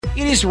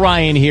It is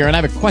Ryan here, and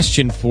I have a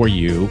question for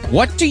you.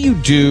 What do you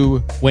do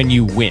when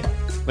you win?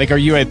 Like, are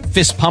you a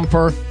fist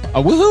pumper,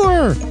 a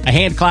woohooer, a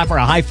hand clapper,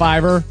 a high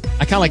fiver?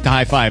 I kind of like the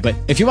high five, but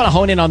if you want to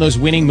hone in on those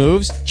winning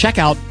moves, check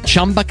out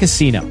Chumba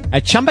Casino.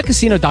 At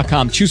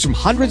ChumbaCasino.com, choose from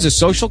hundreds of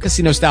social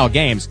casino-style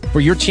games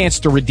for your chance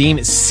to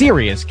redeem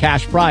serious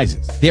cash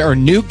prizes. There are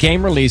new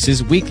game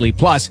releases weekly,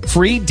 plus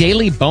free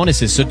daily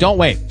bonuses. So don't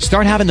wait.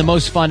 Start having the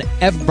most fun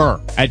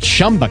ever at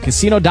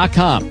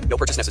ChumbaCasino.com. No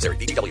purchase necessary.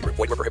 VGW. Void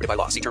where prohibited by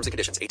law. See terms and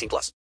conditions. 18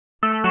 plus.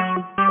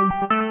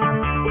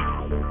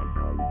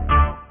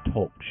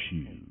 Talk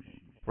shoes.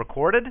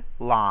 Recorded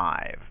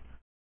live.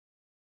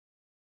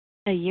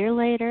 A year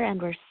later, and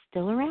we're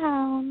still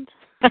around.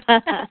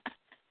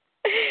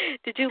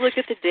 Did you look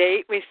at the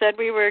date? We said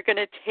we were going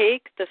to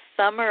take the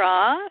summer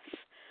off.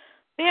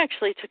 We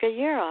actually took a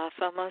year off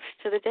almost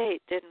to the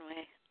date, didn't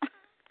we?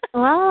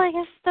 Well, I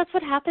guess that's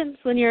what happens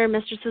when you're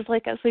mistresses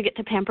like us. We get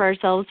to pamper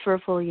ourselves for a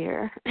full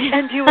year.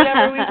 And do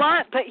whatever we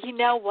want. But you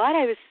know what?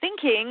 I was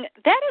thinking,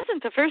 that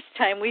isn't the first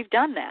time we've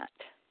done that.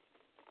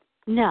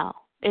 No,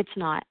 it's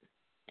not.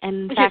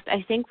 And in fact,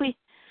 I think we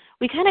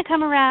kind of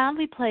come around,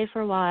 we play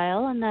for a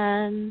while, and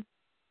then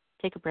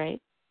take a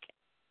break,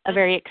 a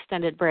very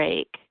extended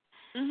break,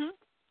 and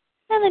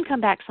then come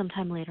back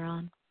sometime later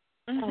on.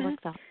 That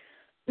works out.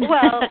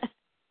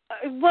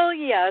 Well,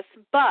 yes,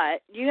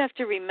 but you have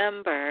to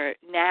remember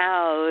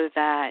now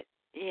that,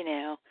 you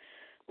know,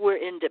 we're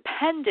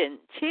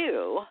independent,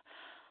 too.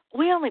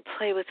 We only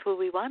play with who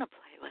we want to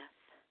play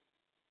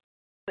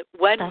with,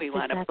 when we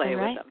want to play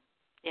with them.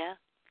 Yeah?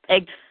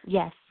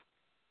 Yes,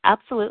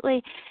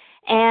 absolutely.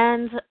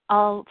 And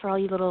for all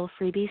you little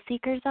freebie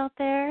seekers out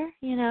there,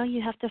 you know,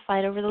 you have to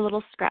fight over the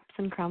little scraps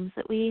and crumbs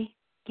that we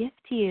give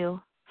to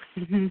you.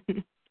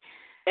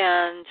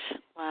 And,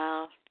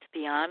 well, to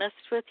be honest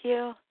with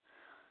you,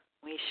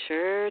 we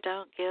sure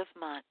don't give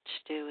much,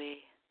 do we?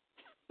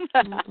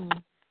 Because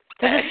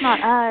it's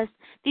not us.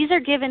 These are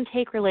give and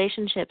take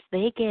relationships.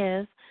 They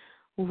give,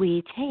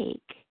 we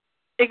take.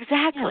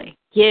 Exactly.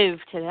 Give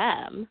to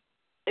them.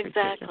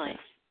 Exactly.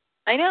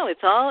 I know,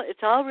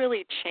 it's all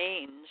really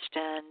changed,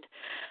 and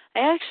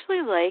I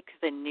actually like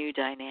the new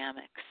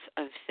dynamics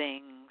of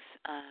things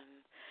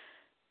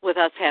with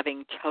us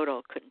having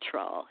total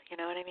control. You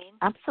know what I mean?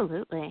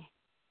 Absolutely.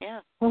 Yeah.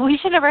 Well, we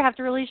should never have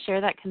to really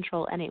share that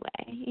control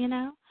anyway, you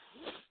know?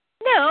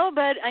 No,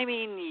 but, I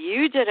mean,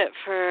 you did it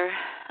for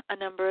a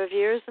number of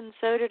years, and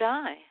so did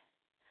I.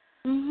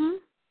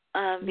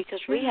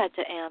 Because we had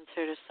to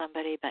answer to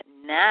somebody, but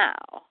now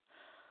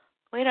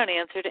we don't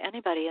answer to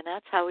anybody, and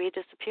that's how we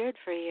disappeared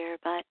for a year.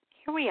 But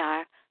here we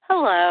are.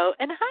 Hello,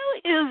 and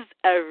how is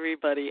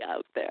everybody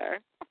out there?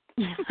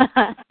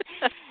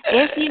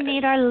 If you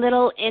need our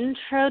little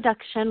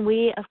introduction,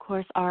 we, of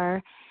course,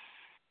 are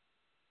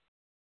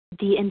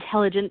the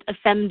intelligent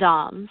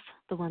femdoms,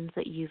 the ones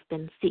that you've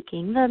been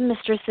seeking, the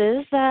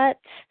mistresses that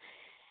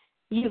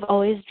you've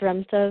always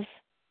dreamt of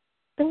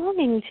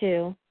belonging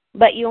to.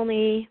 But you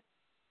only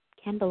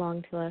can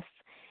belong to us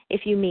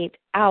if you meet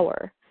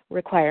our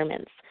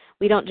requirements.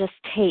 We don't just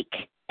take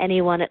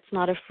anyone. It's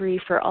not a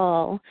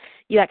free-for-all.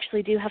 You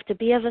actually do have to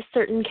be of a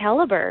certain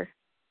caliber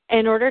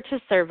in order to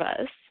serve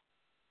us.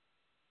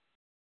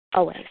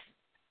 Always.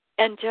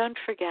 And don't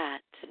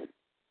forget,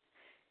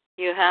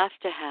 you have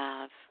to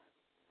have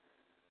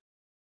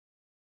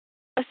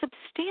a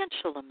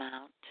substantial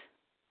amount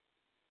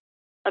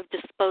of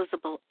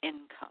disposable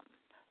income.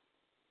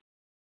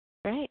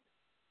 Right.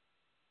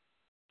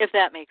 If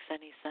that makes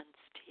any sense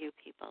to you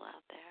people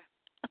out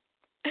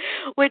there.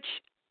 Which,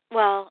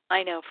 well,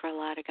 I know for a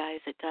lot of guys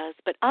it does,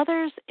 but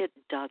others it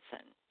doesn't.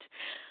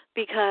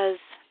 Because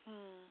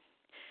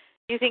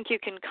you think you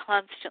can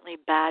constantly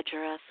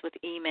badger us with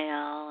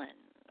email and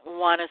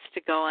want us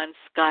to go on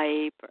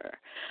Skype or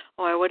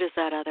what is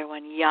that other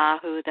one,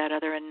 Yahoo, that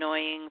other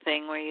annoying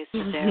thing where you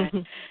sit there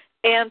and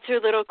answer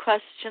little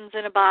questions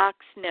in a box.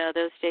 No,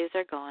 those days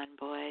are gone,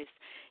 boys.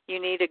 You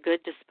need a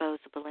good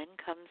disposable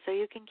income so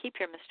you can keep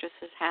your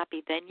mistresses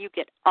happy. Then you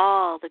get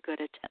all the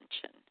good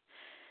attention.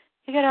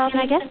 You get all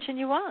the attention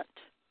you want.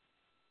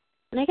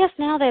 And I guess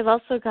now they've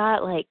also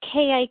got like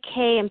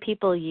KIK and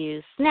people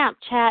use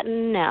Snapchat.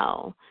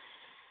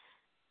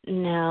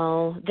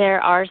 No,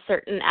 there are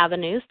certain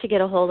avenues to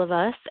get a hold of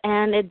us,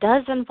 and it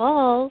does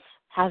involve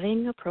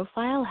having a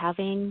profile,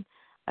 having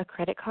a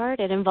credit card.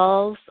 It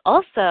involves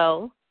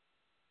also,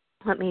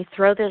 let me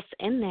throw this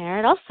in there,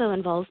 it also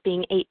involves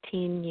being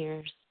 18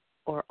 years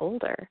or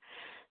older.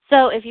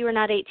 So if you are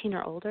not 18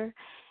 or older,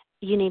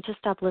 you need to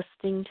stop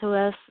listening to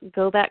us,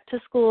 go back to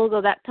school,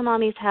 go back to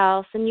mommy's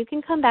house, and you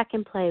can come back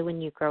and play when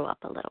you grow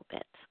up a little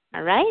bit.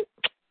 All right?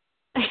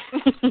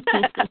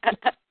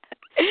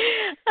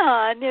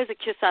 And there's a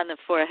kiss on the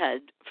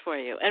forehead for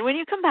you. And when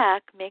you come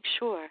back, make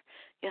sure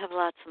you have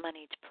lots of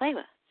money to play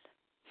with.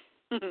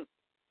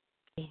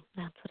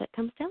 That's what it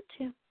comes down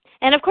to.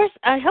 And, of course,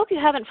 I hope you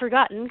haven't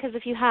forgotten, because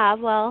if you have,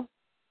 well,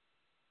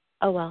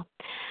 oh well.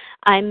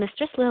 I'm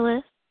Mistress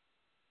Lilith.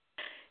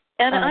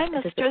 And I'm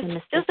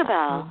Mistress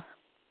Isabel.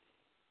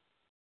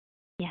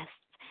 Yes.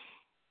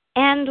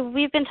 And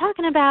we've been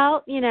talking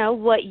about,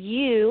 what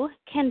you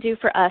can do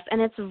for us. And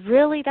that's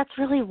really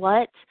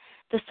what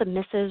the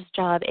submissive's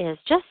job is.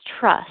 Just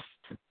trust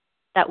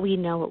that we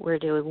know what we're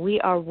doing. We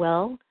are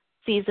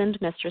well-seasoned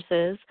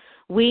mistresses.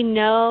 We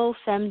know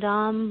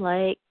femdom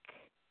like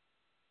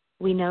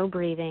we know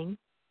breathing.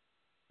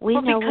 We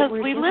know because what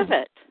we're we doing. live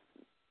it.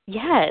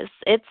 Yes,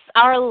 it's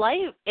our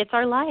life. It's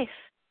our life.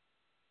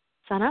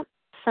 Sun up,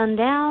 sun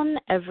down,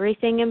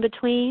 everything in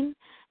between,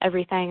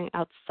 everything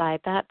outside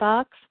that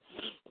box.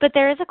 But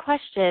there is a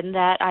question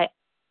that I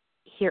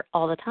hear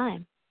all the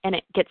time, and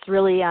it gets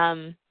really,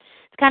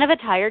 it's kind of a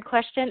tired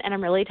question, and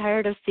I'm really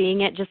tired of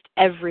seeing it just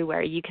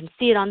everywhere. You can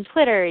see it on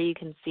Twitter, you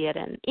can see it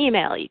in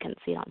email, you can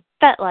see it on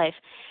FetLife.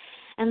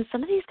 And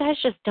some of these guys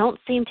just don't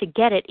seem to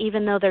get it,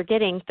 even though they're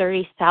getting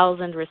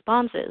 30,000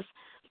 responses.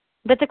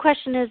 But the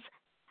question is,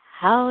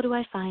 how do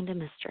I find a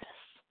mistress?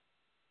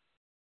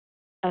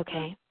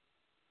 Okay.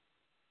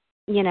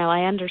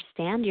 I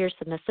understand you're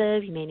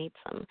submissive. You may need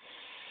some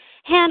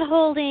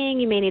hand-holding.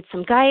 You may need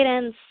some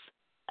guidance.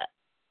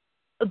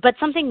 But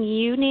something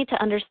you need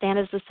to understand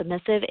as a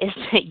submissive is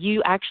that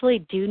you actually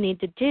do need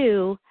to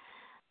do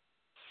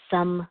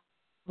some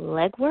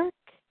legwork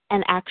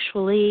and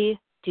actually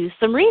do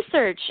some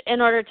research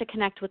in order to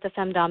connect with the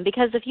femdom.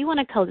 Because if you want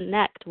to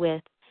connect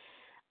with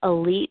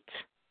elite,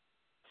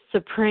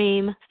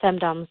 supreme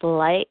femdoms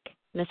like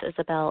Miss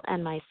Isabel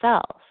and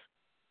myself,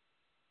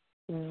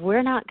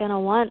 we're not going to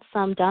want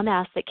some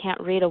dumbass that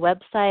can't read a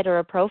website or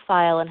a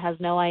profile and has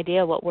no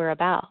idea what we're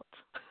about.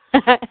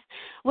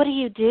 What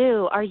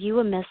do? Are you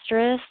a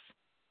mistress?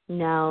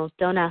 No,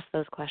 don't ask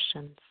those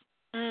questions.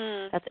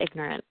 That's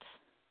ignorant,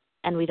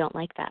 and we don't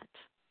like that.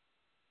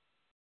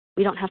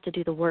 We don't have to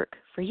do the work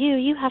for you.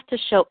 You have to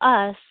show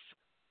us,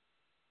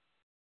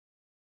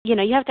 you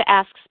have to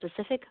ask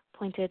specific,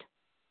 pointed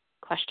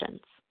questions.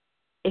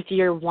 If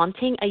you're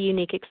wanting a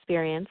unique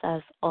experience,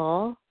 as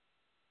all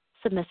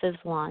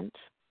submissives want,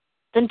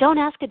 then don't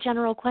ask a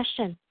general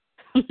question.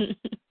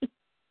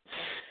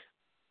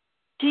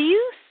 Do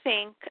you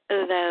think,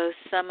 though,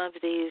 some of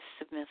these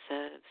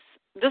submissives,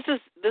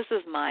 this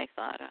is my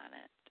thought on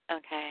it,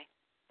 okay,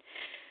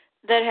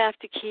 that have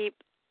to keep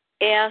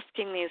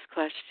asking these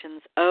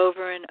questions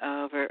over and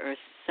over or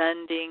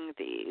sending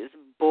these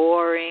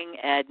boring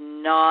ad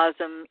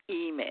nauseum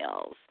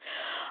emails?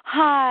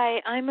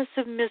 Hi, I'm a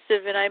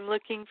submissive and I'm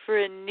looking for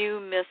a new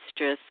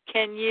mistress.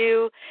 Can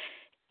you?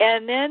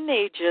 And then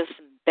they just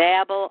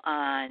babble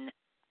on.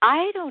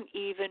 I don't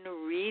even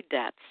read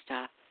that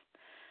stuff.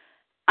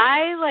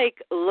 I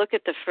look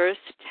at the first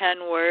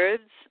 10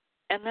 words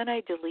and then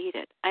I delete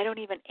it. I don't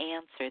even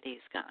answer these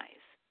guys.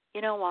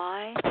 You know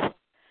why?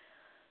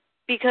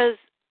 Because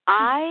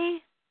I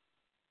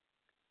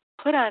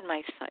put on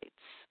my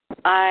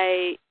sites,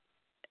 I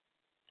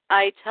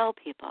tell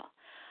people,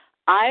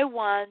 I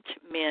want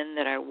men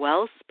that are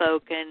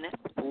well-spoken,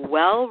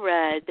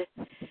 well-read,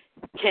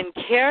 can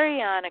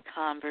carry on a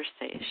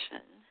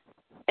conversation,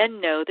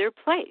 and know their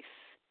place.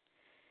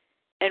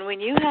 And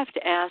when you have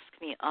to ask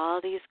me all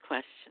these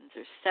questions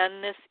or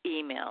send this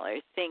email or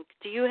think,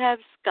 do you have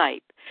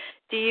Skype?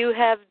 Do you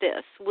have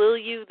this? Will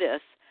you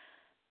this?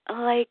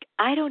 I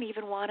don't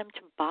even want them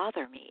to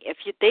bother me. If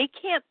they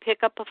can't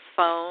pick up a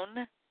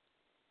phone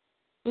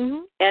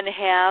and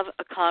have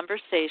a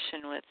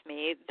conversation with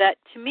me, that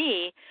to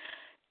me,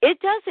 it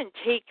doesn't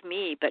take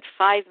me but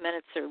 5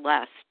 minutes or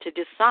less to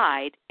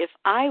decide if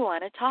I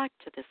want to talk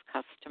to this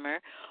customer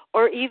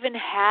or even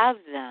have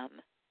them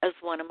as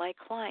one of my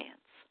clients.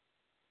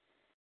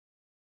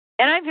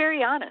 And I'm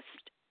very honest.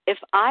 If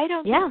I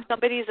don't think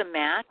somebody's a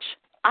match,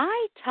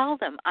 I tell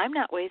them, I'm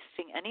not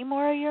wasting any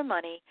more of your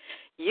money.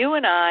 You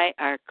and I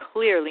are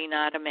clearly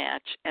not a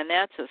match, and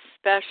that's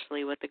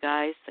especially with the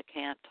guys that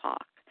can't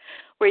talk,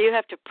 where you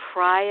have to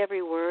pry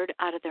every word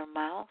out of their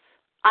mouth.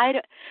 I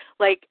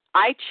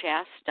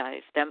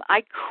chastise them.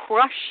 I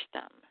crush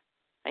them.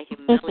 I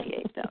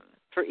humiliate them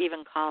for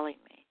even calling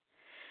me.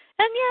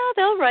 And,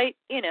 they'll write,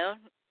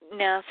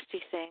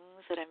 nasty things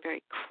that I'm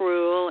very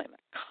cruel, I'm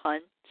a cunt,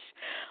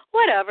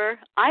 whatever.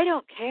 I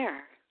don't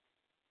care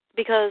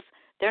because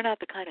they're not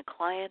the kind of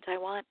client I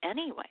want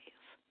anyways,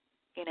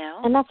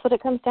 And that's what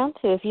it comes down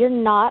to. If you're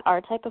not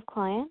our type of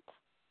client,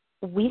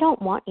 we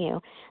don't want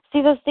you.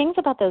 See, those things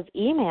about those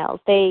emails,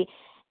 they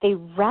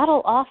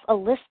rattle off a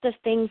list of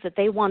things that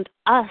they want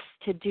us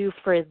to do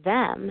for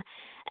them,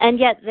 and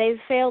yet they've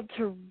failed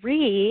to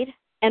read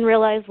and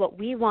realize what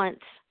we want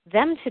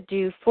them to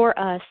do for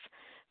us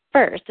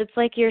first. It's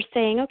like you're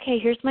saying, okay,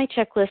 here's my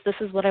checklist. This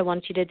is what I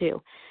want you to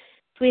do.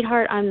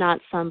 Sweetheart, I'm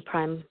not some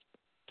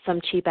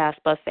cheap-ass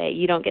buffet.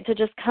 You don't get to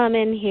just come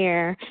in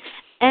here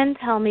and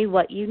tell me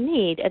what you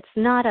need. It's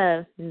not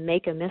a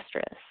make a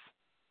mistress.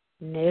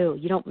 No,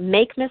 you don't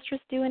make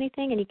mistress do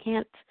anything, and you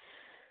can't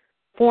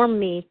form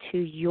me to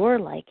your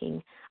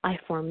liking. I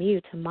form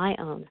you to my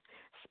own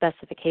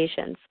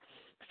specifications.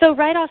 So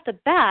right off the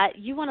bat,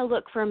 you want to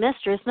look for a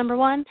mistress. Number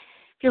one,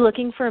 if you're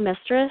looking for a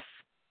mistress,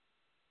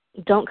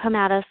 don't come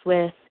at us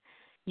with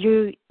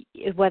you,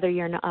 whether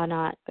you're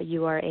not,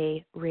 you are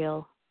a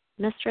real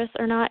mistress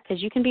or not,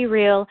 because you can be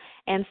real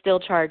and still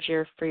charge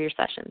for your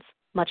sessions,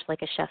 much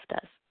like a chef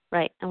does,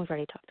 right? And we've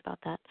already talked about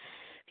that.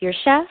 If you're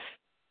a chef,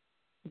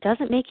 it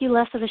doesn't make you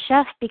less of a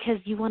chef because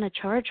you want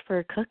to charge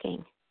for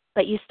cooking,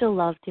 but you still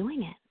love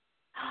doing it.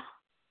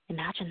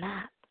 Imagine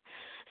that.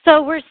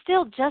 So we're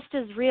still just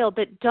as real,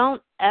 but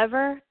don't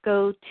ever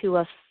go to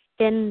a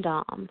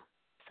Femdom,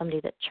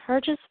 somebody that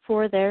charges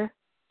for their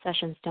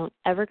sessions. Don't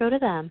ever go to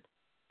them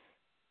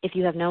if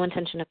you have no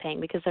intention of paying,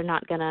 because they're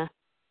not going to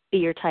be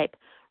your type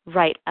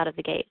right out of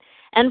the gate.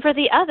 And for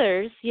the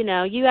others,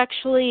 you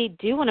actually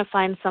do want to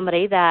find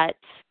somebody that,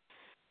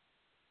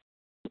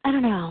 I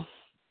don't know,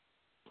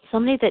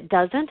 somebody that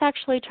doesn't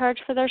actually charge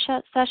for their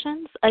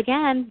sessions.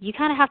 Again, you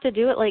kind of have to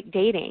do it like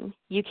dating.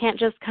 You can't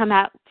just come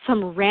at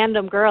some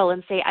random girl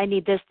and say, I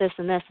need this, this,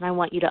 and this, and I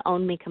want you to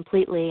own me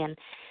completely, and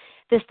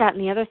this, that,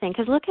 and the other thing.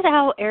 Because look at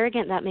how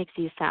arrogant that makes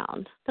you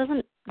sound.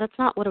 That's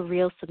not what a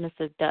real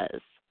submissive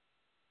does.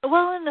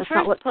 Well, in the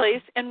first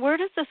place, and where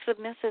does the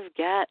submissive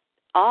get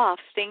off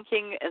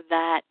thinking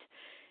that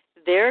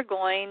they're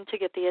going to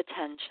get the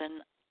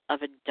attention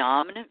of a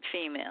dominant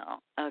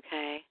female,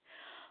 okay?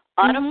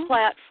 On a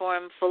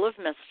platform full of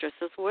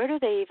mistresses, where do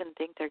they even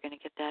think they're going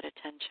to get that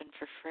attention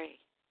for free?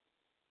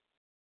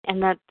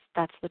 And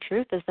that's the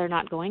truth, is they're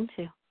not going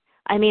to.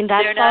 I mean,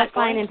 that's all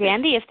fine and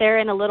dandy if they're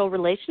in a little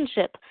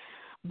relationship,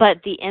 but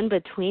the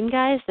in-between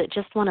guys that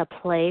just want to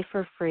play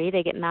for free,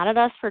 they get mad at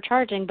us for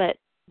charging, but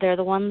they're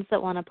the ones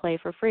that want to play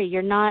for free.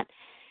 You're not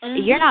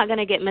going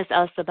to get Miss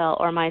Isabel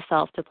or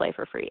myself to play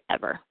for free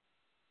ever.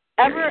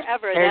 Ever.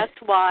 That's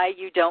why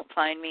you don't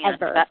find me on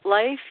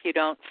FetLife. You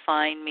don't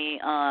find me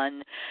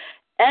on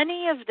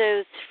any of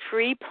those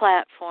free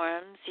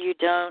platforms. You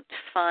don't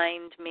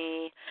find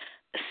me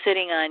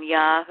sitting on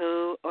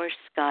Yahoo or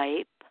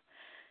Skype.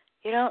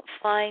 You don't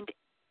find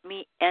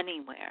me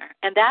anywhere.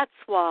 And that's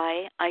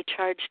why I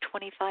charge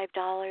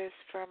 $25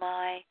 for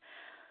my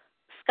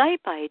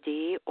Skype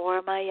ID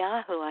or my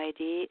Yahoo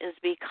ID, is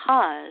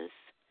because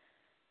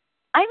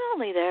I'm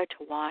only there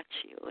to watch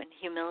you and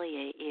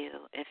humiliate you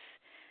if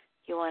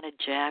you want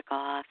to jack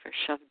off or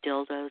shove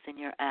dildos in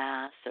your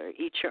ass or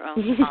eat your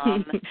own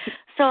cum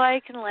so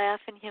I can laugh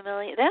and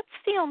humiliate. That's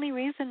the only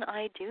reason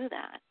I do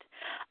that.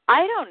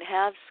 I don't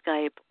have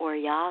Skype or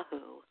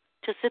Yahoo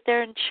to sit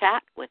there and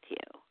chat with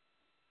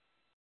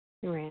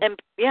you. Right.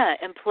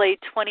 And play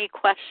 20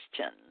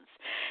 questions.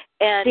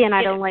 And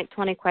I don't like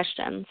 20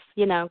 questions.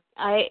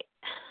 I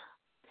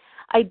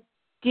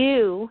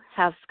do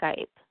have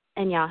Skype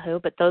and Yahoo,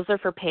 but those are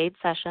for paid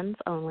sessions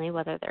only,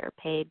 whether they're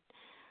paid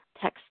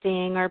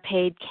texting or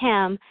paid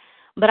cam,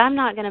 but I'm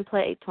not going to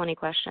play 20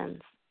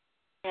 questions.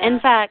 Yeah. In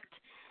fact,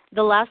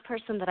 the last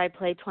person that I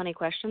played 20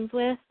 questions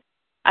with,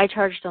 I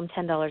charged them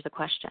 $10 a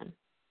question.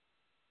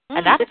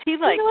 And that's,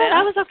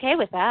 I was okay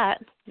with that.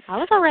 I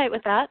was all right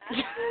with that.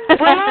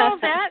 Well,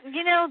 that's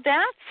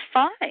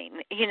fine,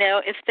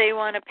 if they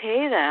want to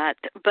pay that.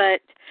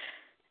 But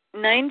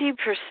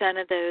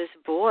 90% of those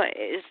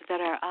boys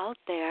that are out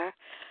there,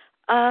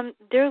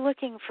 they're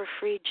looking for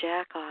free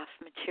jack-off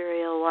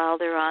material while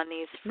they're on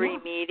these free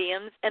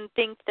mediums and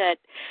think that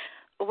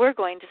we're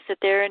going to sit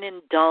there and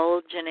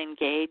indulge and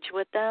engage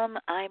with them.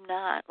 I'm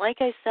not. Like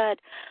I said,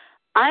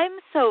 I'm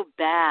so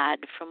bad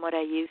from what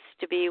I used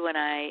to be when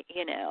I,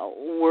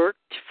 worked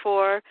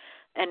for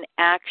an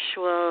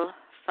actual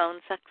phone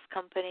sex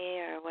company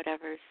or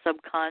whatever,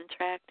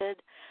 subcontracted.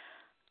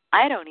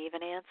 I don't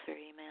even answer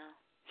email.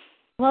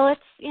 Well,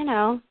 it's,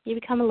 you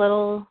become a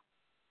little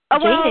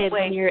jaded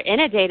when you're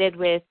inundated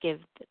with give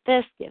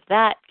this, give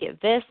that, give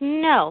this.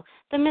 No,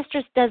 the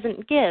mistress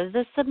doesn't give.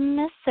 The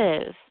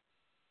submissive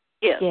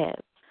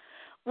gives.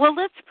 Well,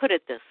 let's put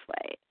it this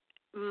way.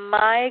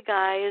 My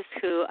guys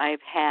who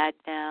I've had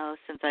now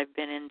since I've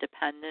been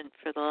independent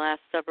for the last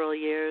several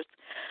years,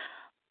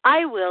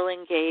 I will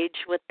engage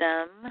with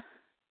them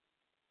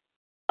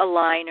a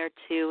line or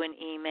two in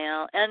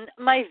email. And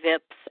my VIPs,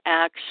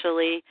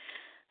 actually,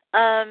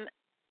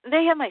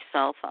 they have my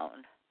cell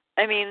phone.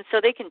 I mean,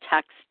 so they can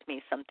text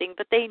me something,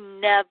 but they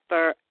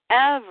never,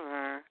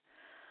 ever,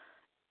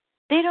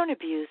 they don't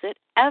abuse it,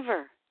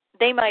 ever.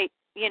 They might,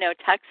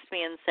 text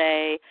me and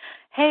say,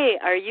 hey,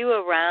 are you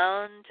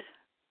around?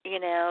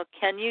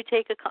 Can you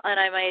take a call? And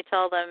I might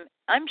tell them,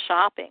 I'm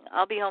shopping.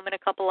 I'll be home in a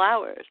couple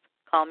hours.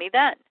 Call me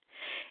then.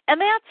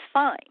 And that's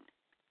fine.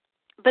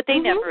 But they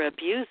never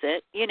abuse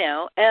it,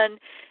 And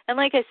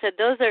like I said,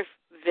 those are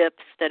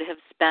VIPs that have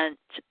spent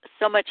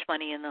so much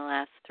money in the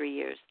last 3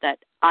 years that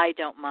I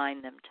don't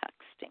mind them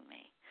texting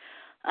me.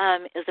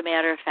 As a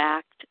matter of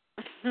fact,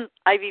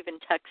 I've even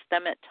texted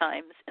them at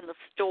times in the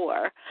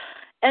store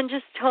and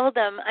just told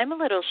them, I'm a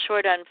little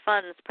short on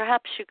funds.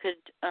 Perhaps you could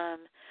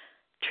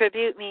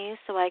tribute me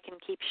so I can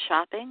keep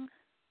shopping.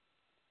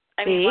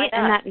 I mean, why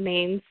not?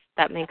 And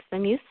that makes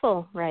them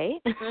useful,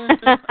 right?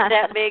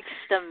 That makes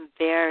them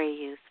very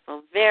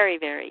useful, very,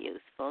 very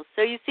useful.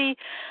 So you see,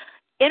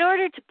 in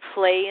order to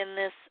play in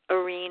this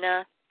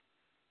arena,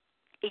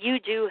 you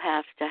do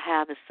have to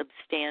have a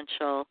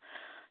substantial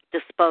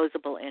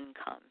disposable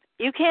income.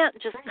 You can't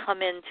just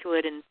come into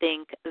it and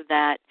think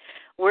that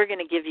we're going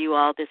to give you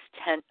all this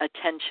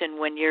attention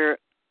when you're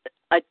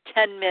a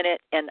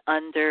 10-minute and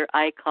under.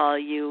 I call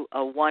you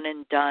a one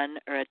and done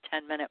or a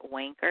 10-minute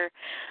wanker.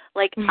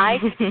 Like, I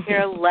could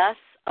care less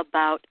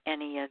about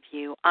any of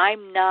you.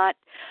 I'm not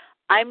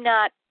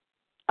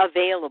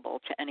available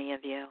to any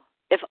of you.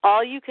 If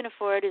all you can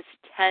afford is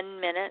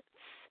 10 minutes,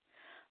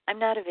 I'm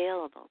not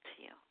available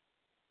to you.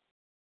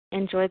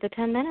 Enjoy the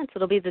 10 minutes.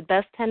 It'll be the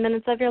best 10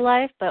 minutes of your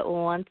life, but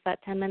once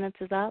that 10 minutes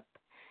is up,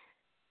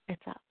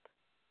 it's up.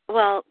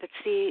 Well, but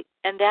see,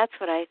 and that's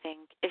what I think.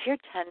 If you're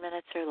 10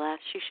 minutes or less,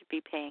 you should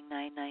be paying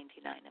 $9.99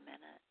 a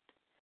minute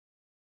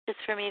just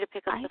for me to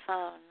pick up the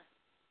phone.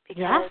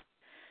 Because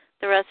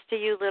the rest of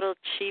you little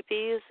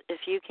cheapies, if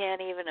you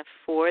can't even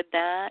afford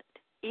that,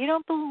 you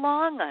don't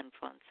belong on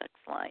phone sex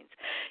lines.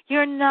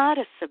 You're not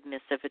a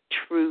submissive, a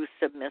true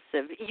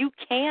submissive. You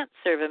can't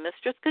serve a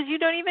mistress because you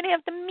don't even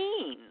have the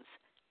means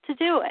to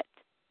do it.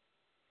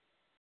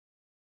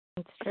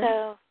 That's true.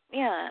 So,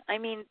 yeah, I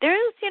mean,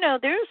 there's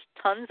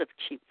tons of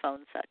cheap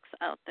phone sex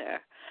out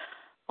there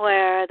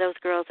where those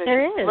girls are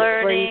just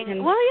learning.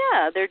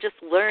 They're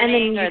just learning.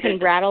 And then you can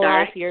rattle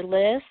off your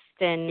list,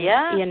 and,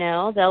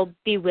 they'll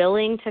be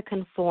willing to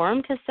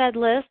conform to said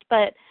list,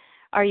 but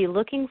are you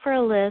looking for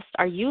a list?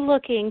 Are you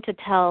looking to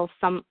tell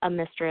a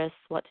mistress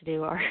what to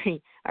do?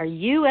 Are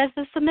you, as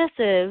the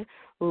submissive,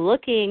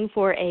 looking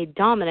for a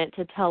dominant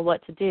to tell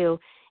what to do?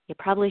 You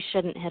probably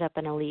shouldn't hit up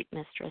an elite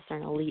mistress or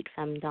an elite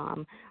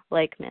femdom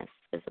like Miss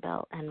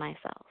Isabel and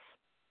myself.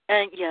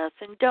 And yes,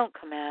 and don't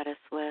come at us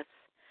with,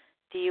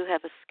 do you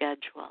have a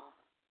schedule?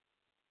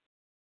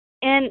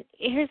 And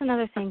here's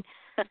another thing.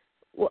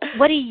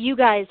 What do you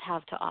guys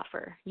have to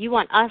offer? You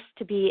want us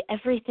to be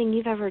everything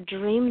you've ever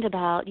dreamed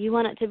about. You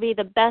want it to be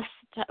the best.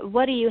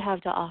 What do you have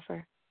to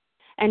offer?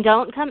 And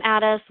don't come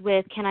at us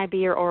with, can I be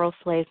your oral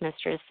slave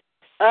mistress?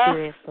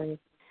 Seriously.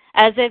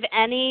 As if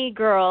any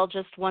girl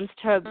just wants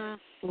to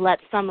let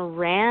some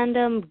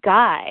random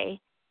guy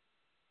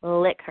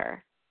lick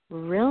her.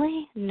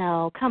 Really?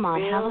 No. Come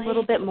on. Really? Have a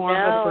little bit more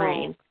of a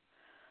brain.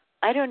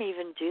 I don't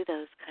even do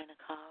those kind of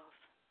calls.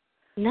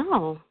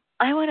 No.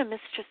 I want a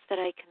mistress that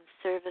I can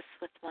service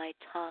with my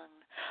tongue.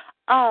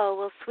 Oh,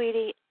 well,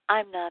 sweetie,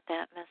 I'm not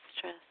that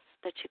mistress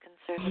that you can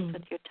service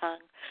with your tongue.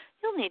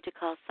 You'll need to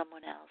call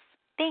someone else.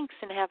 Thanks,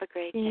 and have a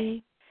great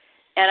day.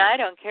 And I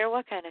don't care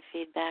what kind of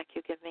feedback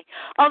you give me.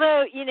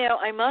 Although,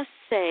 I must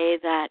say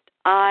that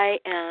I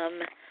am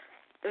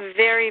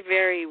very,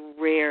 very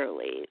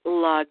rarely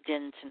logged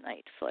into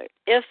Night Flirt.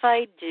 If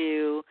I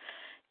do,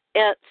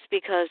 it's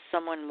because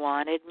someone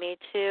wanted me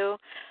to.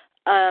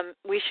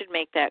 We should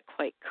make that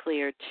quite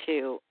clear,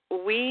 too.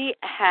 We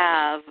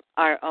have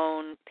our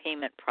own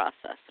payment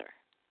processor.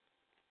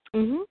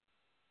 Mm-hmm.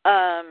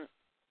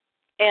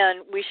 And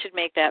we should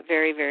make that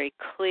very, very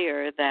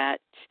clear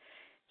that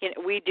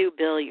we do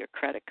bill your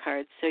credit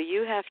card, so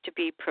you have to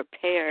be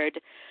prepared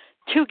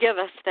to give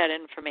us that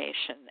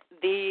information,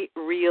 the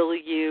real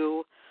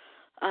you,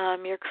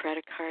 your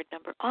credit card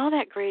number, all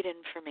that great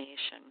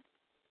information.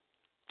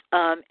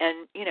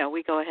 And,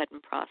 we go ahead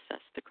and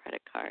process the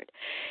credit card.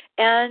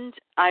 And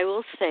I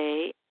will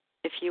say,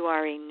 if you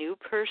are a new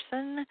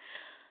person,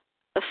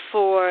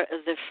 for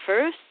the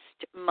first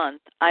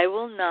month, I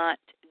will not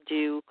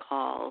do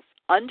calls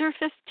under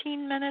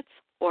 15 minutes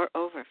or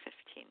over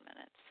 15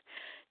 minutes,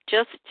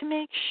 just to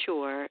make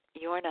sure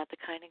you're not the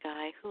kind of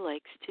guy who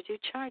likes to do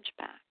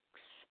chargebacks,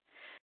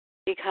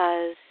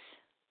 because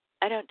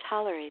I don't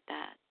tolerate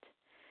that.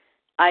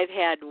 I've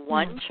had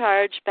one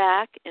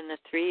chargeback in the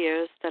 3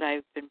 years that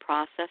I've been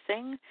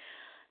processing.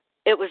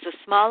 It was a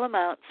small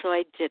amount, so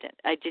I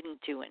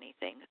didn't do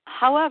anything.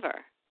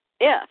 However,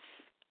 if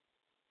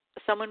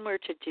someone were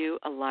to do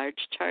a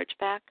large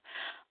chargeback,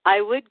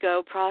 I would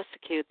go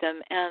prosecute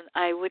them, and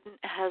I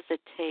wouldn't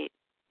hesitate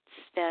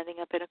standing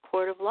up in a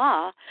court of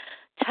law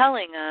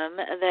telling them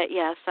that,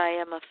 yes, I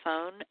am a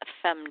phone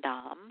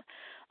femdom.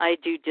 I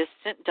do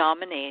distant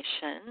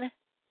domination,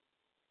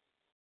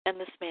 and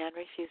this man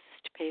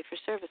refuses to pay for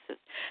services.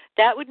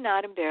 That would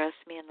not embarrass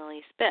me in the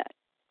least bit.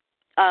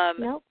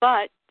 Nope.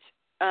 But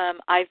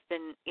I've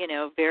been,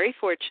 very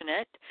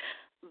fortunate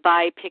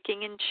by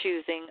picking and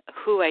choosing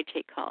who I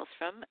take calls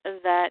from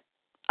that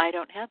I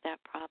don't have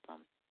that problem.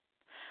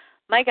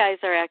 My guys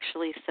are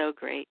actually so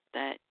great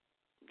that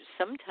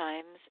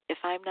sometimes if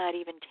I'm not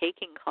even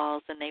taking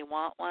calls and they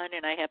want one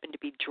and I happen to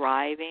be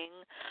driving,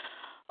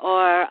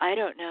 or I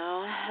don't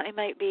know, I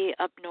might be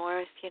up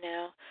north,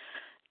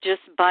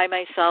 just by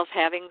myself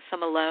having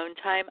some alone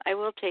time, I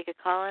will take a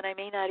call, and I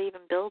may not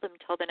even bill them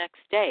till the next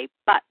day.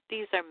 But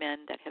these are men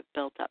that have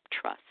built up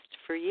trust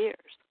for years.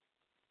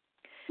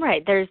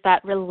 Right. There's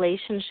that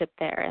relationship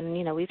there. And,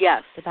 we've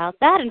talked about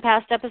that in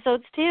past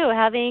episodes, too,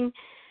 having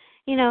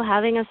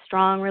a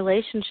strong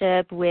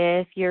relationship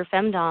with your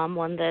femdom,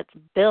 one that's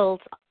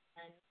built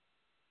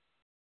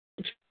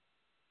on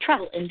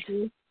trust.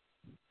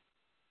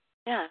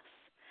 Yes.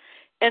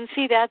 And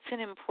see, that's an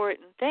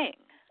important thing.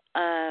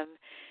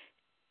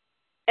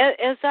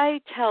 As I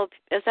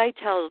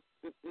tell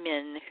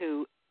men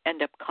who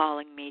end up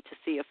calling me to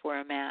see if we're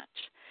a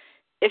match,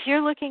 if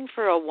you're looking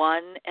for a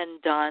one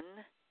and done,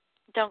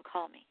 don't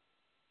call me.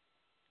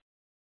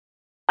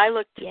 I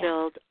look to Yeah.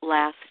 build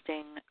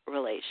lasting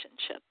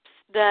relationships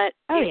that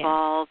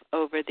evolve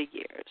over the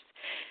years.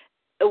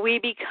 We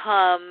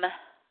become,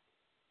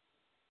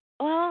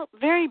 well,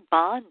 very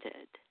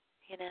bonded,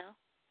 you know.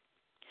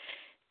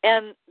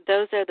 And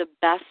those are the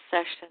best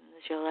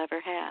sessions you'll ever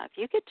have.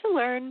 You get to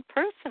learn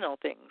personal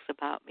things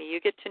about me. You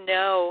get to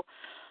know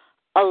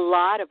a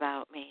lot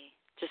about me,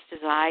 just as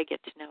I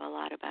get to know a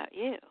lot about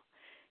you.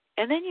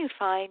 And then you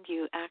find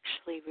you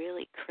actually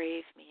really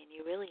crave me and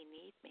you really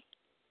need me.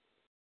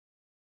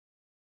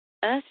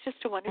 And that's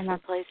just a wonderful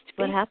place to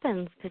be. What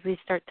happens because we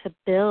start to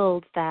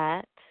build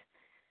that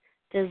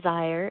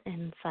desire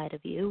inside of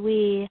you.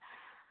 We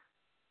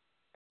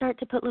start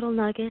to put little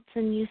nuggets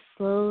and you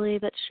slowly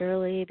but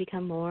surely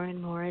become more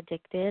and more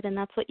addicted. And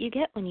that's what you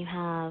get when you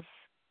have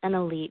an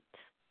elite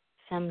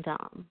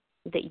femdom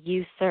that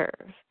you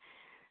serve.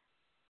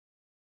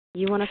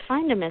 You want to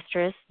find a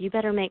mistress, you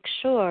better make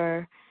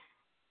sure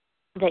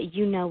that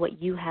you know what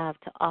you have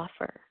to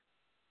offer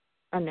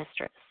a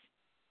mistress.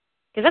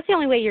 Because that's the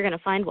only way you're going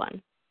to find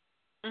one.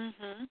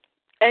 Mm-hmm.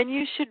 And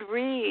you should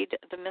read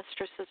the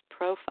mistress's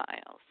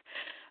profiles.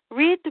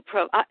 Read the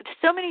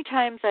so many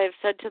times I've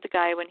said to the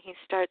guy when he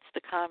starts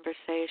the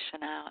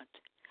conversation out,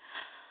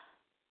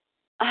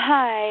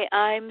 "Hi,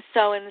 I'm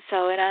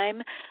so-and-so, and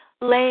I'm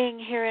laying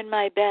here in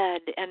my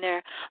bed," and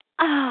they're,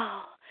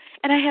 "Oh,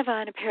 and I have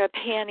on a pair of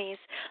panties.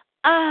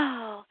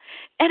 Oh,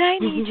 and I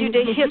need you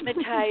to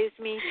hypnotize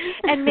me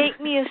and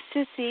make me a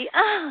sissy.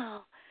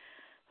 Oh."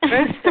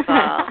 First of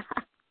all,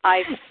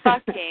 I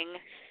fucking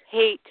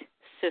hate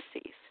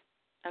sissies,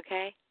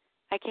 okay?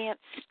 I can't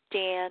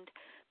stand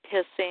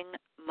pissing,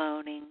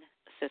 moaning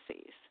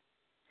sissies.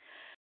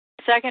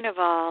 Second of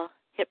all,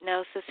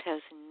 hypnosis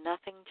has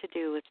nothing to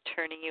do with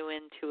turning you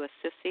into a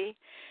sissy.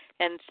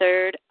 And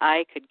third,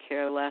 I could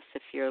care less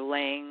if you're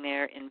laying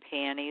there in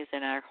panties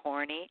and are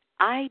horny.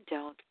 I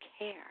don't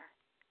care.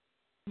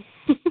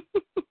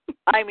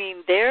 I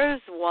mean,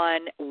 there's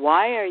one,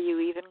 why are you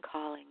even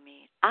calling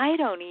me? I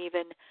don't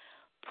even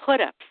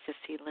put up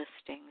sissy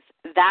listings.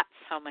 That's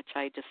how much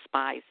I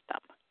despise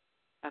them,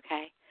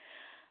 okay?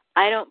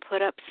 I don't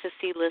put up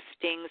sissy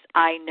listings.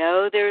 I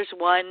know there's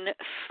one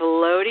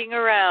floating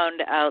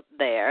around out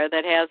there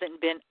that hasn't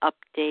been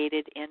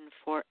updated in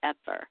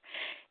forever.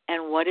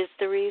 And what is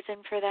the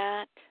reason for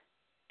that?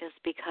 Is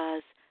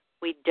because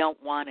we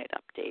don't want it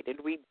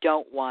updated. We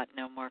don't want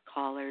no more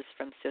callers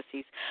from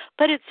sissies.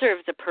 But it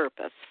serves a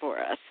purpose for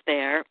us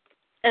there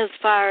as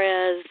far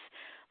as,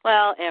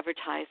 well,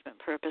 advertisement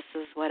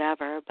purposes,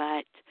 whatever.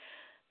 But,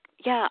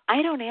 yeah,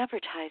 I don't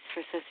advertise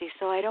for sissies,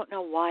 so I don't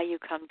know why you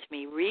come to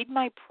me. Read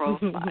my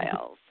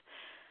profiles.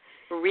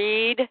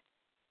 Read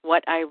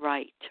what I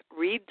write.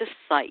 Read the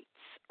sites.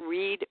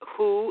 Read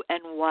who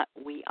and what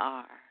we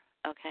are,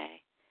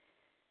 okay?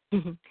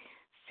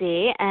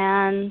 See,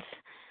 and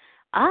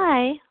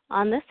I,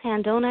 on this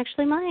hand, don't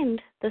actually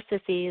mind the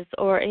sissies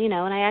or, you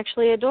know, and I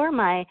actually adore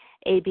my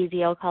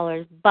ABZL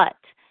callers, but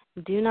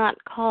do not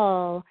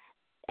call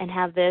and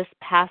have this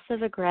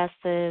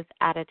passive-aggressive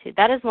attitude.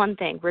 That is one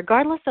thing.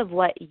 Regardless of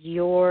what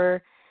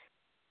your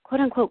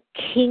quote-unquote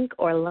kink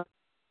or love,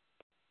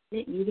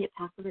 you get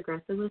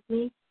passive-aggressive with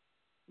me,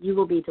 you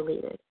will be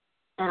deleted.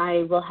 And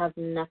I will have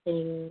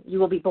nothing, you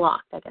will be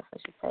blocked, I guess I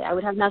should say. I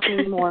would have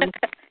nothing more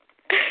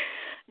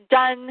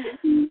done.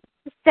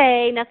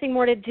 Say, nothing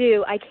more to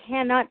do. I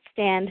cannot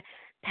stand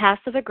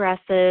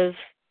passive-aggressive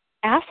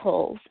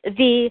assholes.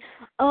 You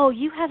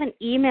haven't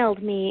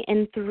emailed me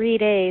in 3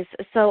 days,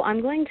 so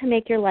I'm going to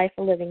make your life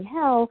a living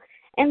hell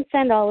and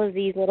send all of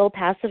these little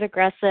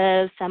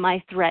passive-aggressive,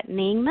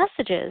 semi-threatening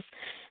messages.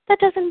 That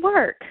doesn't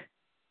work.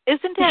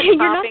 Isn't that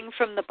topping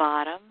from the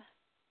bottom?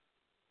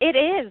 It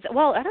is.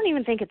 Well, I don't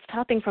even think it's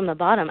topping from the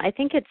bottom. I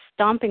think it's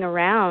stomping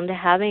around,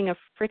 having a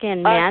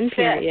freaking man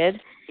period.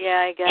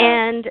 Yeah, I guess.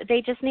 And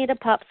they just need to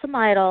pop some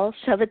Idol,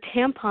 shove a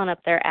tampon up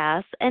their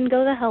ass, and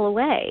go the hell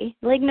away.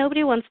 Like,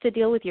 nobody wants to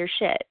deal with your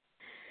shit.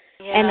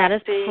 Yeah, and that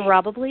is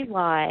probably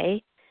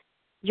why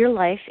your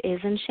life is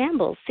in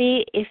shambles.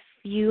 See, if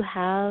you're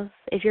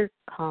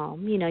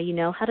calm, you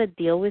know how to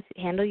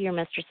handle your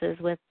mistresses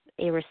with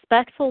a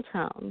respectful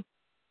tone,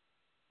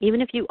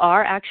 even if you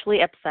are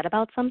actually upset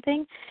about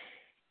something,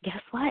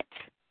 guess what?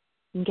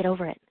 You can get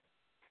over it.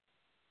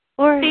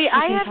 Or see,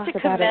 I have to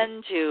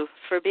commend you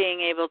for being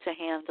able to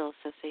handle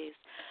sissies.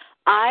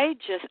 I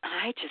just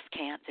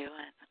can't do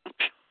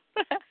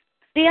it.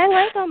 See, I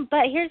like them,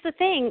 but here's the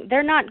thing.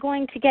 They're not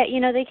going to get,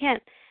 they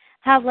can't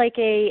have like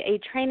a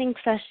training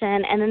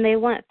session and then they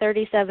want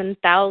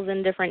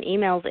 37,000 different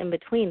emails in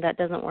between. That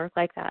doesn't work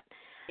like that.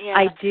 Yeah,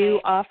 I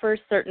do offer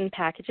certain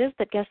packages,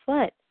 but guess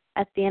what?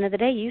 At the end of the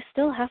day, you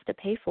still have to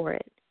pay for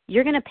it.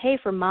 You're going to pay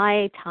for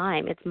my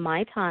time. It's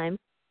my time.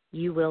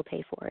 You will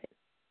pay for it.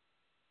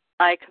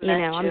 I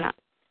commend you. I'm not.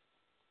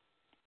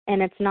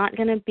 And it's not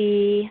going to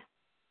be,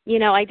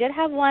 I did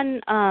have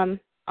one on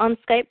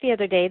Skype the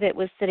other day that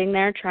was sitting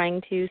there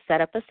trying to set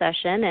up a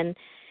session. And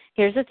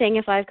here's the thing.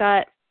 If I've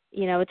got,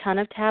 a ton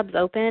of tabs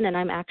open and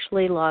I'm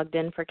actually logged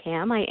in for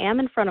cam, I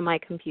am in front of my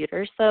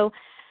computer. So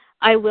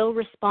I will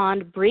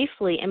respond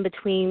briefly in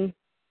between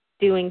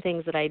doing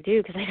things that I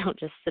do because I don't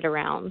just sit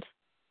around.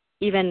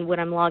 Even when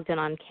I'm logged in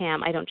on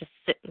cam, I don't just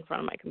sit in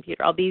front of my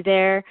computer. I'll be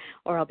there,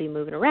 or I'll be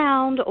moving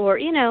around, or,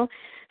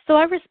 so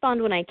I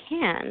respond when I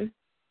can.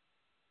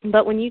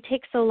 But when you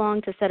take so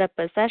long to set up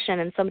a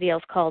session and somebody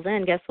else calls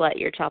in, guess what?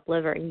 You're chopped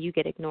liver and you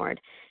get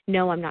ignored.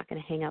 No, I'm not going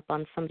to hang up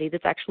on somebody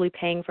that's actually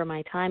paying for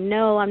my time.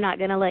 No, I'm not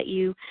going to let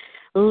you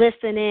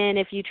listen in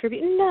if you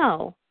tribute.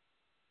 No.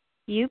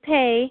 You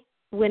pay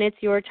when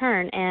it's your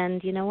turn.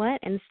 And you know what?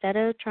 Instead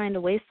of trying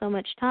to waste so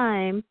much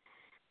time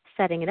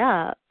setting it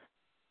up.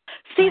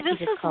 See,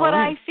 this is what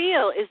I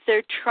feel, is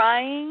they're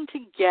trying to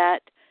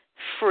get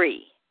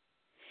free.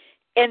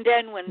 And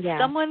then when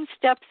someone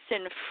steps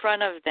in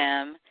front of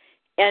them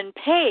and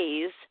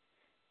pays,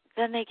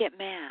 then they get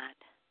mad.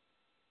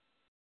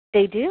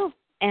 They do.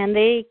 And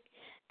they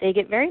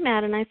get very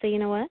mad, and I say, you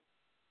know what?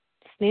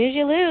 Snooze,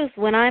 you lose.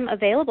 When I'm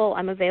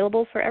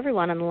available for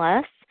everyone.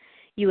 Unless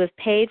you have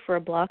paid for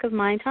a block of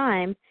my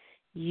time,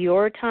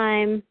 your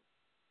time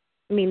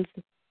means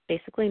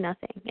basically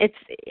nothing. It's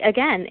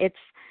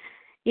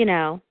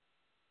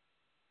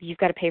you've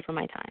got to pay for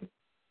my time.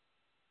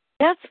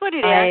 That's what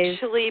it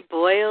actually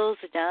boils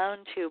down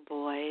to,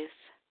 boys.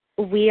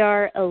 We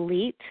are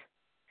elite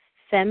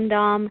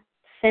Femdom,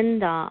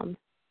 Findom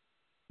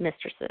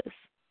mistresses.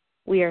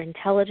 We are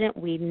intelligent.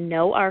 We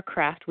know our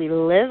craft. We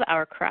live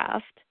our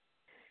craft.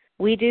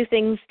 We do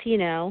things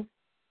to,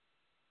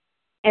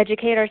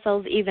 educate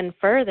ourselves even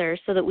further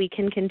so that we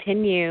can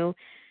continue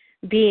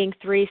being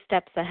 3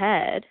 steps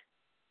ahead.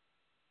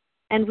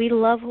 And we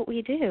love what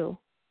we do.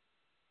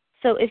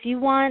 So if you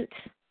want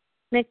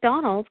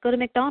McDonald's, go to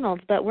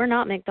McDonald's, but we're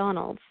not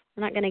McDonald's.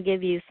 We're not going to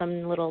give you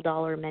some little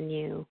dollar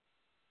menu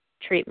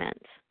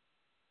treatment.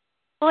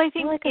 Well, I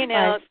think,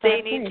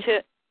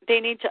 they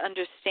need to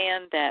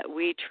understand that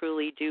we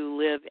truly do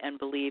live and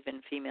believe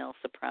in female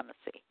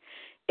supremacy.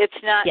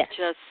 It's not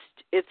just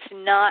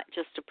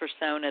a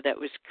persona that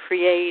was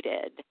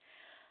created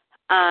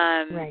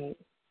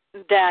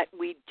that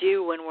we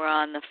do when we're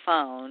on the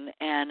phone,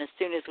 and as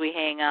soon as we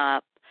hang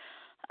up,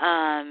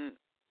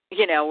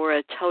 we're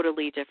a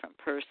totally different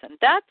person.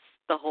 That's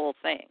the whole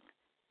thing,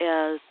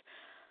 is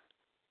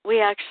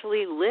we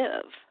actually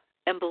live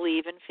and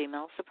believe in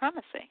female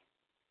supremacy.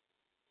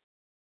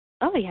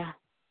 Oh, yeah.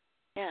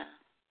 Yeah.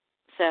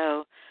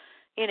 So,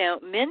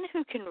 men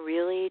who can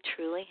really,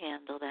 truly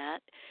handle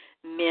that,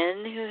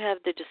 men who have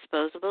the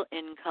disposable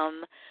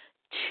income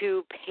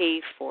to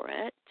pay for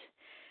it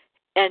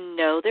and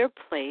know their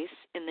place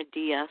in the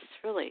DS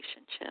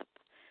relationship,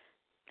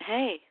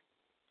 hey,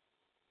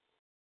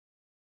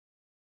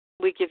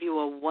 we give you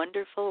a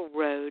wonderful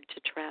road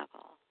to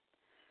travel.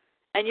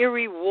 And you're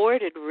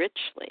rewarded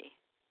richly,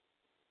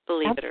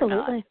 believe it or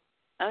not.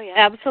 Oh, yeah.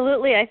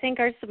 Absolutely. I think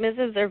our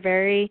submissives are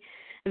very,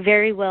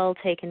 very well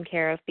taken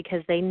care of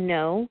because they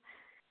know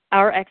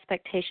our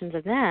expectations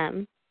of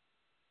them.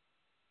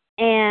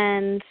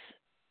 And,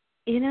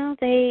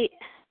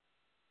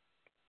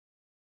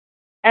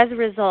 as a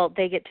result,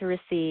 they get to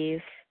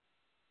receive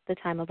the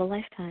time of a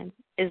lifetime,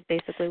 is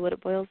basically what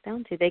it boils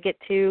down to. They get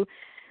to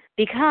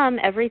become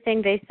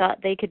everything they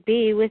thought they could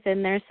be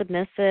within their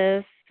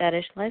submissive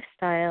fetish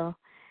lifestyle.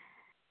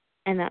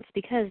 And that's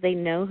because they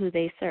know who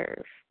they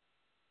serve.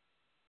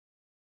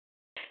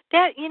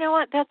 That's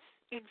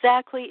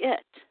exactly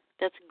it.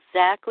 That's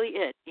exactly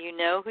it. You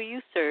know who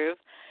you serve,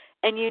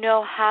 and you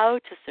know how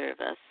to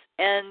serve us,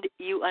 and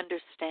you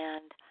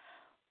understand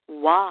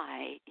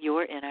why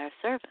you're in our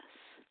service.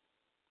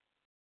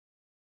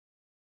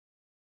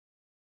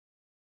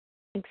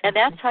 Exactly. And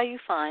that's how you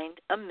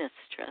find a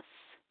mistress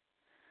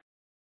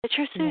that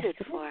you're suited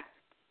for.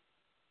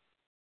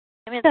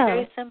 I mean, it's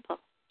very simple.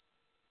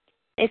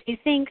 If you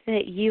think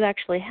that you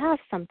actually have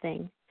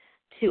something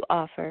to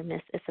offer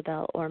Miss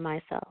Isabel or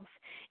myself,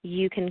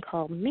 you can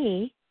call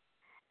me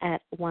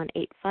at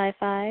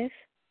 1-855-LILITH,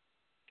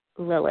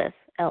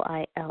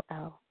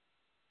 LILLITH.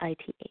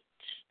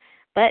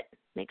 But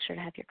make sure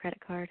to have your credit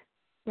card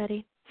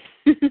ready.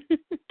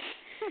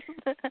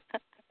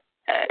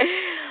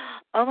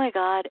 Oh, my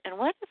God. And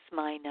what is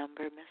my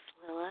number, Miss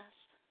Lilith?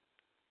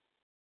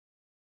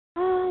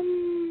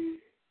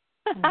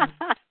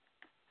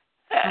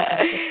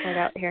 I'll just start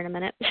out here in a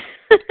minute. Isn't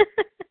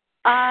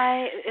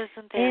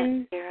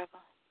that terrible?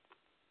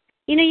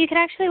 You can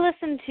actually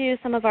listen to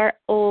some of our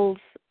old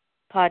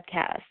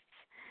podcasts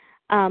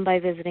by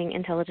visiting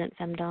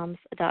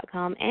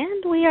intelligentfemdoms.com,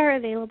 and we are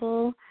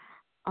available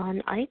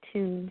on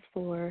iTunes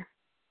for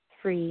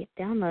free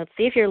download.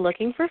 See, if you're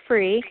looking for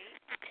free,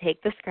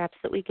 take the scraps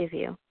that we give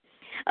you.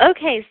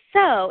 Okay,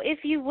 so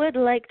if you would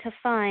like to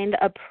find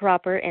a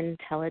proper,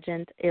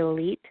 intelligent,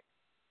 elite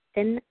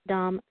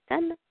Femdom,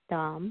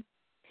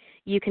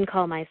 you can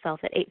call myself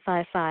at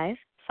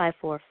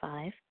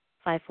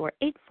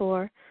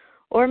 855-545-5484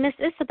 or Miss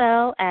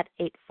Isabel at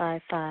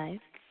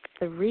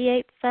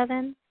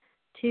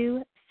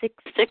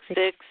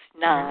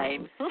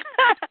 855-387-2669.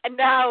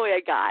 Now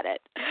I got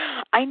it.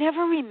 I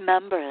never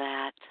remember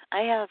that.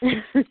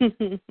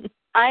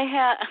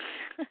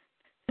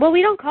 Well,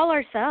 we don't call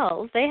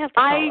ourselves. They have to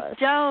call us. I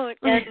don't.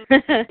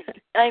 And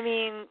I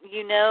mean,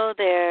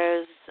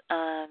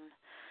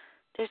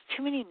 there's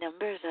too many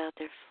numbers out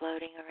there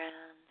floating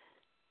around.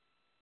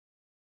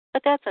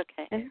 But that's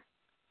okay.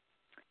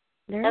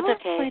 There that's are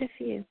okay. quite a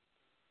few.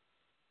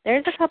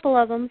 There's a couple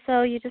of them,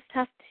 so you just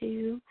have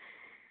to.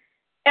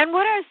 And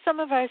what are some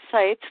of our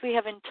sites? We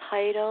have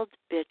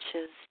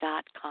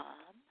entitledbitches.com.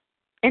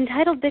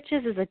 Entitled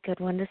Bitches is a good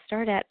one to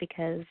start at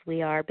because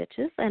we are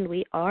bitches and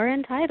we are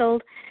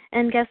entitled.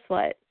 And guess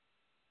what?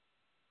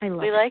 I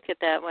love it. We like it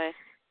that way.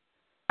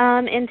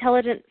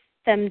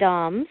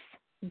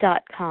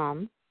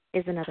 IntelligentFemdoms.com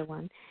is another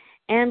one.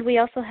 And we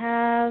also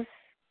have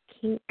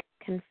Kink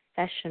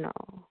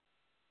Confessional,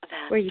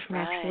 where you can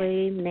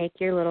actually make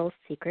your little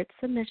secret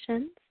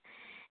submissions.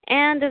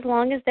 And as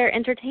long as they're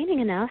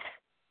entertaining enough,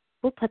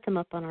 we'll put them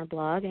up on our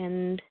blog,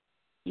 and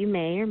you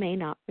may or may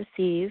not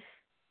receive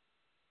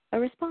a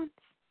response.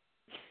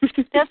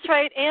 That's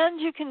right, and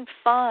you can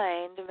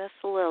find Miss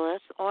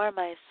Lilith or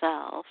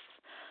myself.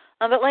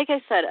 But like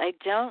I said, I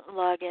don't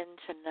log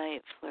into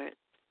Night Flirt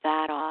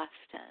that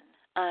often.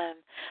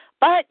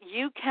 But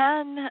you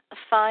can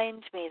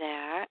find me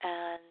there,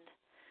 and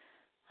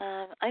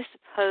I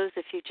suppose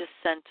if you just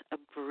sent a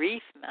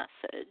brief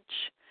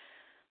message,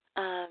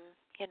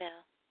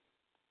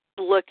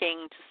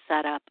 looking to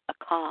set up a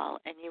call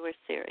and you were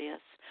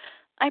serious,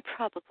 I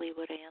probably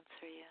would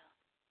answer you.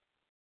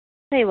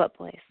 Tell you what,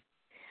 boys.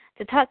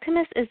 To talk to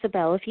Miss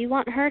Isabel, if you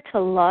want her to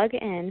log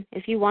in,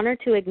 if you want her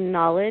to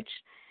acknowledge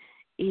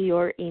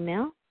your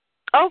email,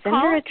 send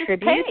her a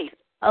tribute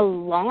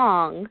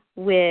along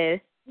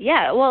with,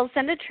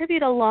 send a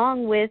tribute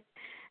along with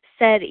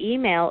said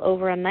email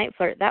over on Night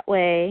Flirt. That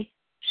way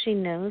she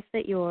knows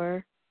that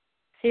you're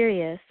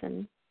serious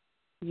and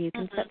you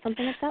can set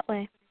something up that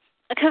way.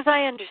 Because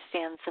I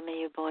understand some of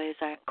you boys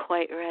aren't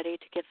quite ready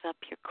to give up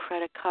your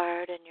credit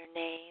card and your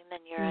name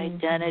and your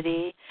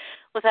identity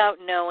without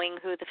knowing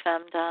who the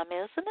femdom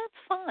is, and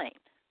that's fine,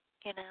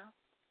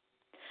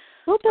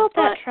 We'll build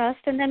that trust,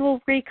 and then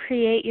we'll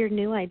recreate your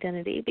new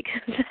identity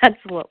because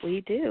that's what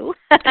we do.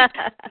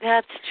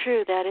 That's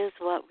true. That is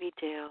what we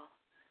do.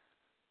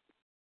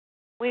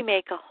 We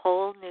make a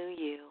whole new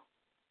you.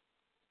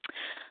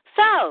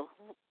 So,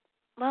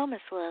 well,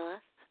 Miss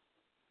Lilith,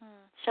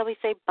 shall we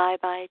say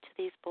bye-bye to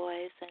these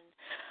boys and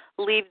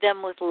leave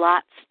them with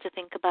lots to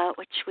think about,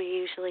 which we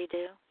usually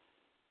do?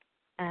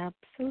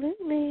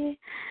 Absolutely.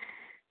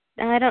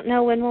 I don't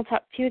know when we'll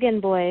talk to you again,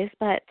 boys,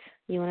 but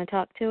you want to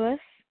talk to us?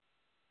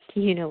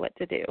 You know what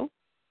to do.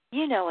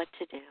 You know what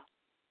to do.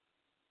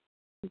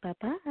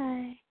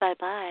 Bye-bye.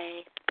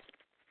 Bye-bye.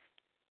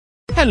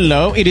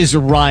 Hello, it is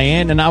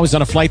Ryan, and I was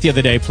on a flight the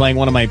other day playing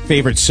one of my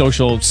favorite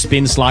social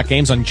spin slot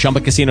games on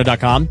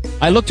ChumbaCasino.com.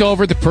 I looked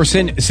over at the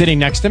person sitting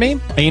next to me,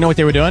 and you know what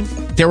they were doing?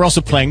 They were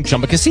also playing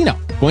Chumba Casino.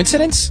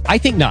 Coincidence? I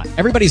think not.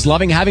 Everybody's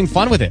loving having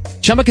fun with it.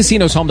 Chumba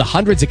Casino is home to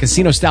hundreds of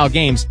casino-style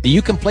games that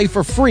you can play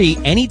for free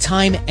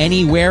anytime,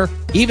 anywhere,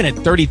 even at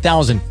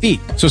 30,000 feet.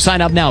 So sign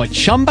up now at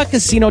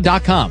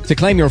ChumbaCasino.com to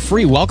claim your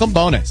free welcome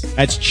bonus.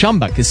 That's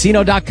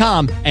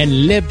ChumbaCasino.com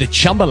and live the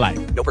Chumba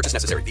life. No purchase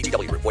necessary.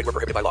 VGW. Void where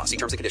prohibited by law. See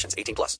terms and conditions. 18+.